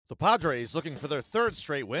The Padres looking for their third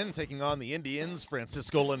straight win, taking on the Indians.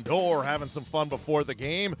 Francisco Lindor having some fun before the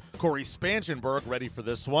game. Corey Spangenberg ready for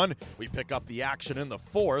this one. We pick up the action in the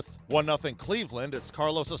fourth. 1-0 Cleveland. It's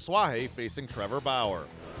Carlos Asuaje facing Trevor Bauer.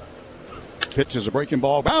 Pitches a breaking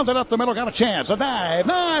ball, bounded up the middle, got a chance, a dive,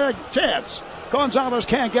 not a chance. Gonzalez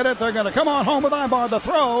can't get it. They're going to come on home with Ibar. The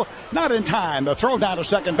throw, not in time. The throw down to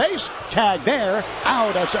second base. Tag there.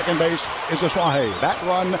 Out at second base is Asuaje. That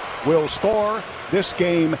run will score. This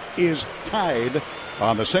game is tied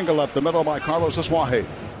on the single up the middle by Carlos Asuaje.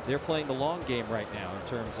 They're playing the long game right now in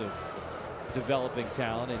terms of developing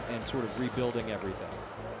talent and sort of rebuilding everything.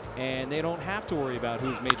 And they don't have to worry about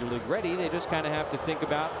who's Major League ready. They just kind of have to think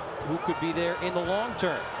about who could be there in the long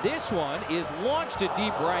term. This one is launched to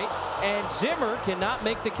deep right, and Zimmer cannot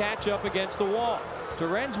make the catch up against the wall.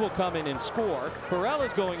 Torrens will come in and score. Perella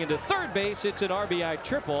is going into third base. It's an RBI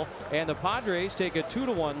triple, and the Padres take a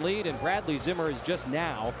 2-1 lead, and Bradley Zimmer is just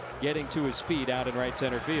now getting to his feet out in right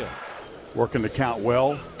center field. Working the count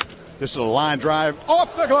well. This is a line drive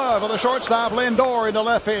off the glove of the shortstop, Lindor, in the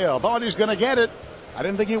left field. Thought he's going to get it. I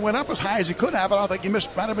didn't think he went up as high as he could have. I don't think he might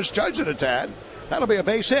have misjudged it a tad. That'll be a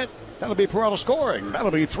base hit. That'll be Perella scoring.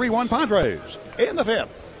 That'll be 3-1 Padres in the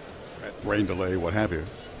fifth. Rain delay, what have you.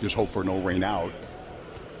 Just hope for no rain out.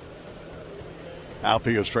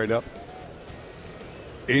 Outfield straight up.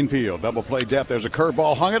 Infield, double play depth. There's a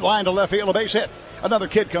curveball hung it, line to left field, a base hit. Another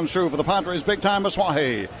kid comes through for the Padres, big time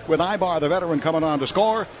Asuaje. With Ibar, the veteran, coming on to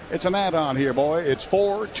score. It's an add-on here, boy. It's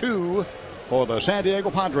 4-2 for the San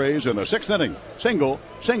Diego Padres in the sixth inning. Single,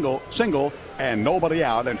 single, single, and nobody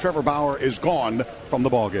out. And Trevor Bauer is gone from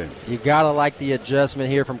the ballgame. You got to like the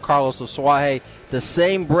adjustment here from Carlos Asuaje. The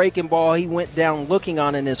same breaking ball he went down looking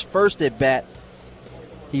on in his first at-bat.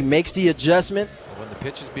 He makes the adjustment. When the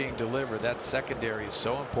pitch is being delivered, that secondary is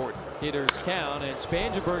so important. Hitters count, and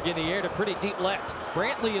Spangenberg in the air to pretty deep left.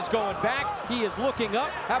 Brantley is going back. He is looking up.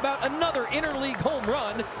 How about another interleague home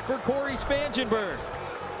run for Corey Spangenberg?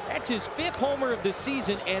 That's his fifth homer of the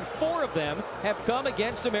season, and 4 of them have come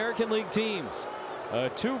against American League teams.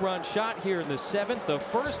 A 2-run shot here in the seventh, the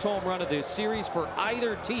first home run of this series for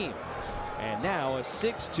either team. And now a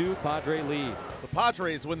 6-2 Padre lead. The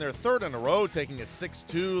Padres win their third in a row, taking it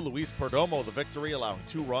 6-2. Luis Perdomo the victory, allowing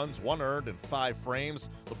 2 runs, 1 earned, and 5 frames.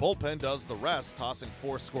 The bullpen does the rest, tossing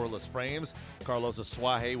 4 scoreless frames. Carlos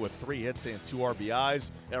Asuaje with 3 hits and 2 RBIs.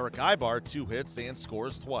 Eric Ibar 2 hits and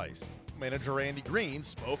scores twice. Manager Andy Green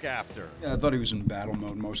spoke after. Yeah, I thought he was in battle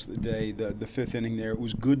mode most of the day. The fifth inning there, it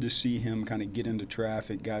was good to see him kind of get into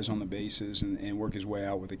traffic, guys on the bases, and work his way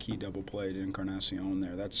out with a key double play to Encarnacion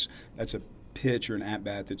there. That's a pitch or an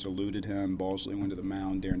at-bat that's eluded him. Balsley went to the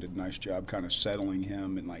mound. Darren did a nice job kind of settling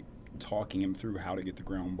him and talking him through how to get the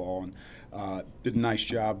ground ball, and did a nice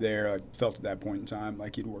job there. I felt at that point in time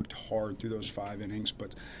like he'd worked hard through those 5 innings,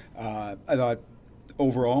 but I thought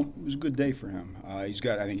overall, it was a good day for him. I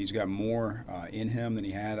think he's got more in him than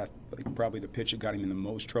he had. I think probably the pitch that got him in the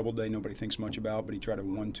most trouble today, nobody thinks much about, but he tried a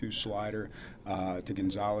 1-2 slider to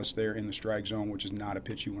Gonzalez there in the strike zone, which is not a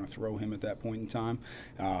pitch you want to throw him at that point in time.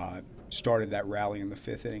 Started that rally in the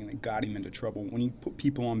fifth inning that got him into trouble. When you put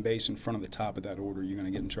people on base in front of the top of that order, you're going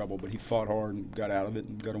to get in trouble, but he fought hard and got out of it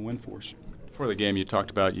and got a win for us. Before the game, you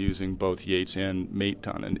talked about using both Yates and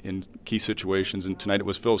Maton in key situations, and tonight it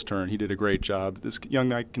was Phil's turn. He did a great job. This young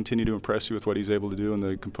guy continue to impress you with what he's able to do and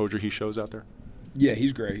the composure he shows out there? Yeah,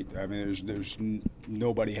 he's great. I mean, there's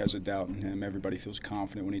nobody has a doubt in him. Everybody feels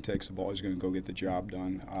confident when he takes the ball. He's going to go get the job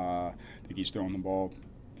done. I think he's throwing the ball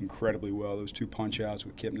incredibly well. Those 2 punch-outs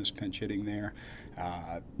with Kipnis pinch hitting there.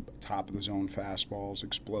 Top of the zone fastballs,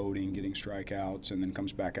 exploding, getting strikeouts, and then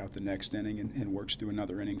comes back out the next inning and works through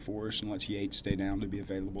another inning for us and lets Yates stay down to be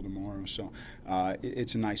available tomorrow. So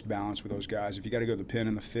it's a nice balance with those guys. If you got to go to the pen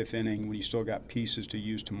in the 5th inning when you still got pieces to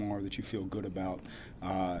use tomorrow that you feel good about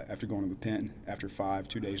after going to the pen after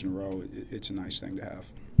 2 days in a row, it's a nice thing to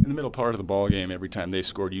have. In the middle part of the ball game, every time they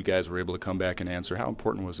scored, you guys were able to come back and answer. How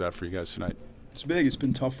important was that for you guys tonight? It's big. It's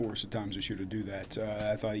been tough for us at times this year to do that.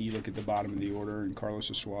 I thought you look at the bottom of the order, and Carlos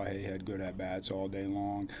Asuaje had good at-bats all day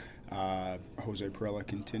long. Jose Perella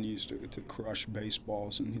continues to crush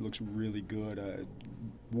baseballs, and he looks really good.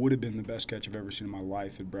 Would have been the best catch I've ever seen in my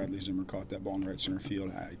life if Bradley Zimmer caught that ball in right center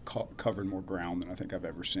field. I covered more ground than I think I've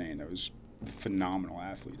ever seen. That was phenomenal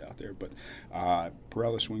athlete out there. But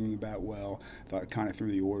Perella swinging the bat well. Thought kind of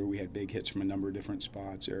through the order. We had big hits from a number of different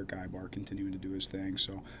spots. Eric Ibar continuing to do his thing.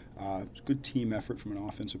 So it's a good team effort from an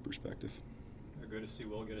offensive perspective. Good to see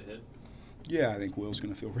Will get a hit. Yeah, I think Will's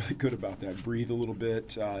going to feel really good about that. Breathe a little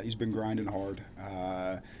bit. He's been grinding hard.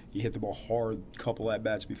 He hit the ball hard a couple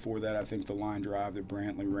at-bats before that. I think the line drive that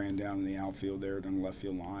Brantley ran down in the outfield there down the left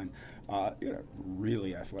field line. You got a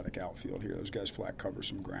really athletic outfield here. Those guys flat cover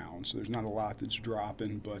some ground. So there's not a lot that's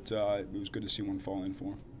dropping, but it was good to see one fall in for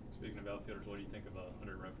him. Speaking of outfielders, what do you think of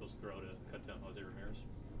Hunter Renfroe's throw to cut down Jose Ramirez?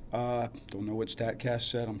 Don't know what StatCast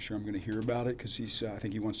said. I'm sure I'm going to hear about it because I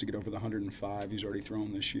think he wants to get over the 105. He's already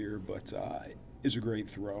thrown this year, but it's a great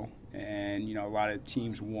throw. And, a lot of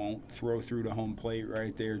teams won't throw through to home plate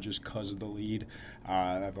right there just because of the lead.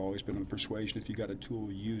 I've always been of the persuasion if you got a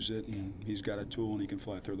tool, use it. And he's got a tool and he can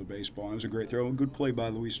flat throw the baseball. And it was a great throw. A good play by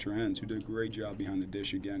Luis Torrens, who did a great job behind the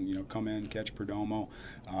dish again. Come in, catch Perdomo,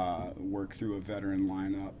 work through a veteran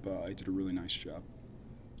lineup. He did a really nice job.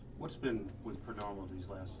 What's been with Perdomo these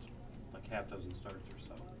last half dozen starts or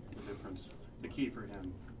so? The difference, the key for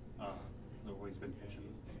him, the way he's been pitching.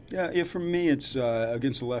 Yeah, for me, it's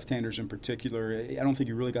against the left-handers in particular. I don't think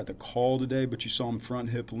he really got the call today, but you saw him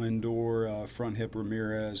front hip Lindor, front hip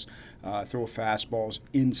Ramirez, throw fastballs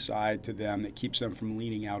inside to them that keeps them from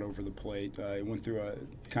leaning out over the plate. He went through a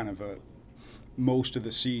kind of most of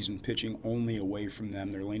the season pitching only away from them.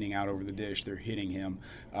 They're leaning out over the dish. They're hitting him.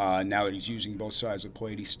 Now that he's using both sides of the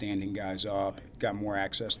plate, he's standing guys up. Got more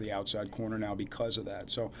access to the outside corner now because of that.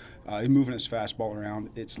 So he's moving his fastball around.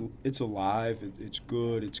 It's alive. It's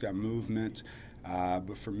good. It's got movement.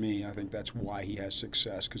 But for me, I think that's why he has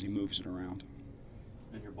success, because he moves it around.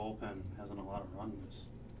 And your bullpen hasn't a lot of run this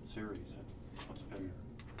series. What's been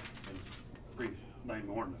pretty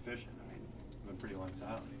more than efficient. Been pretty lights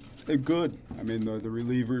out. They're good. The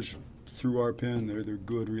relievers through our pen, they're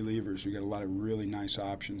good relievers. We got a lot of really nice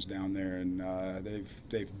options down there, and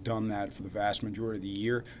they've done that for the vast majority of the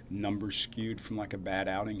year. Numbers skewed from a bad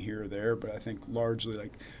outing here or there, but I think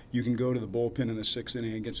largely you can go to the bullpen in the sixth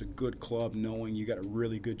inning against a good club, knowing you got a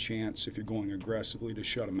really good chance if you're going aggressively to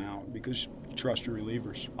shut them out because you trust your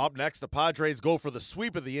relievers. Up next, the Padres go for the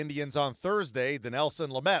sweep of the Indians on Thursday. Dinelson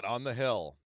Lamet on the hill.